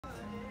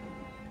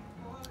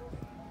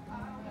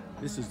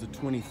This is the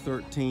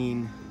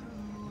 2013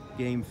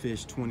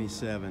 Gamefish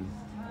 27.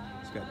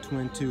 It's got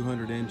twin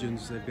 200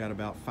 engines. They've got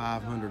about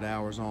 500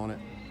 hours on it.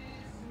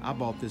 I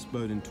bought this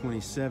boat in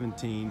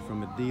 2017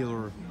 from a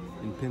dealer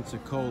in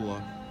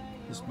Pensacola.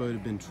 This boat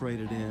had been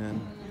traded in,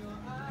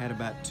 had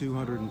about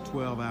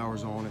 212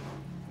 hours on it,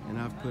 and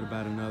I've put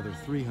about another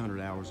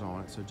 300 hours on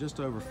it, so just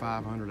over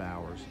 500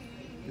 hours.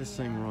 This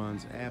thing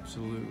runs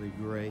absolutely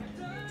great.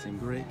 It's in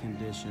great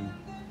condition,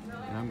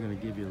 and I'm going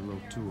to give you a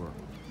little tour.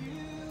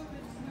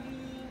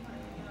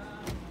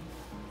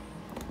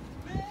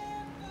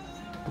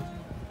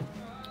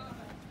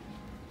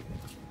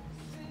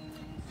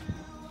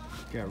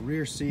 Got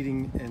rear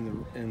seating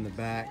in the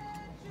back,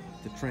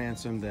 the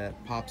transom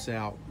that pops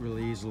out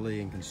really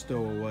easily and can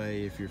stow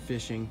away if you're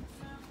fishing.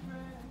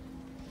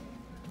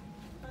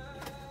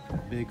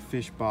 Big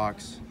fish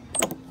box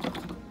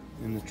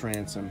in the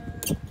transom,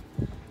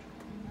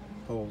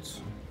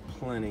 holds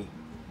plenty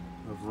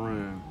of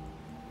room.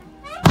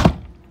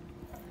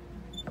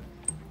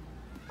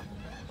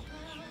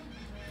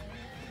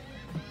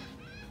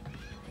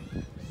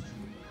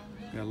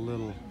 Got a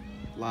little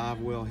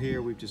live well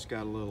here. We've just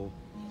got a little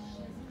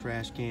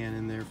trash can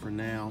in there for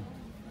now.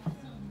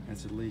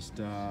 That's at least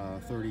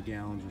 30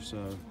 gallons or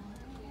so.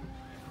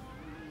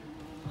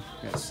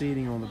 Got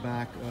seating on the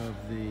back of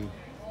the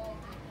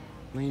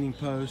leaning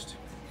post.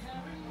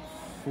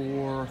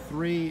 Four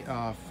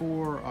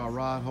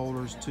rod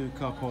holders, 2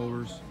 cup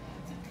holders.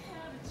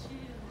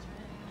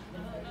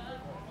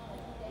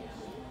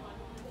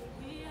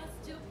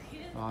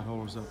 Rod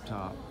holders up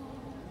top.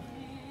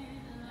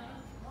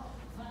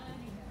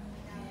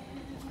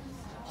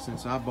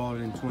 Since I bought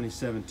it in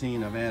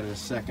 2017, I've added a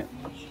second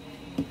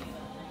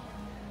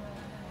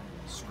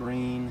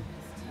screen,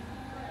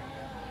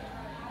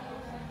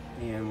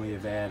 and we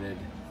have added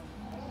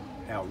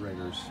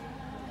outriggers,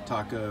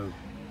 taco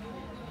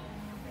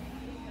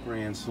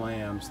Grand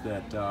Slams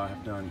that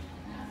have done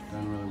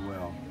really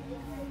well.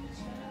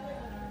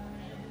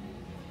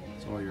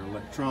 So all your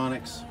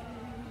electronics,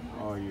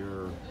 all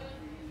your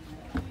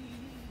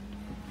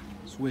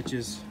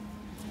switches.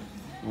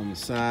 On the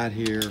side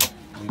here,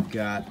 we've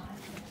got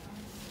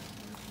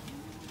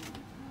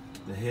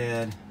the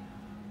head.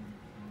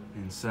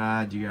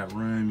 Inside you got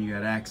room, you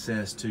got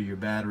access to your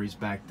batteries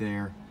back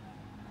there.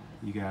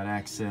 You got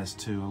access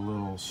to a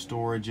little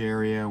storage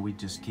area. We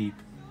just keep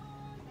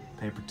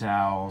paper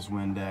towels,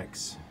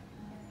 Windex,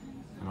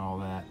 and all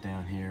that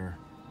down here.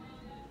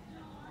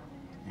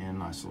 And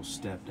nice little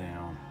step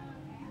down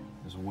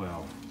as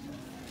well.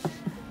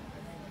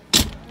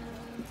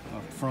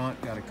 Up front,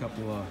 got a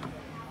couple of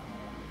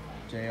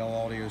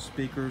JL audio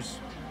speakers.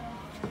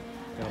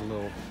 Got a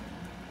little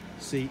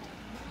seat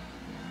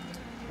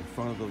in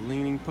front of the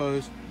leaning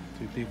post.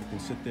 2 people can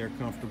sit there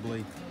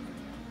comfortably.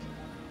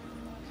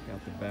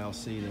 Got the bow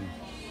seating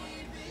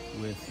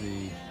with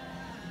the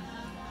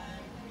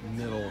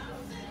middle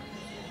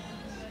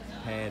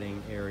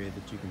padding area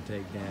that you can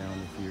take down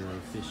if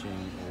you're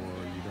fishing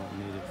or you don't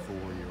need it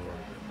for your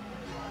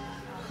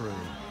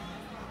crew.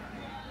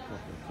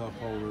 Couple of cup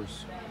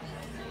holders.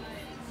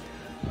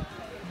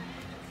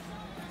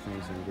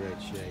 Things in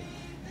great shape.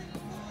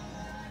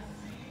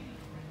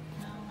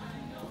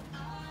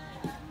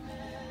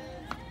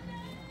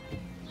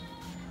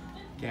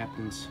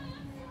 Captain's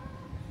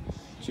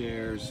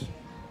chairs,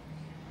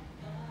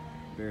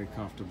 very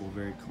comfortable,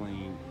 very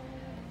clean.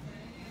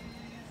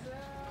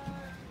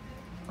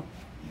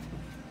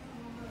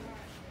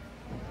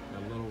 A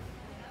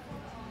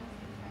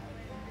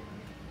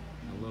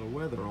little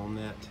weather on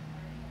that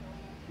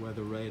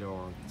weather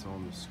radar that's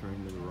on the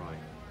screen to the right.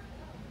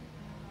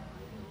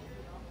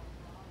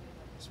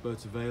 This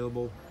boat's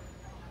available.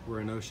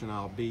 We're in Ocean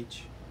Isle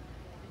Beach.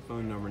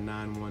 Phone number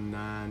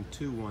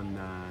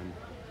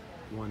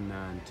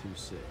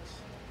 919-219-1926.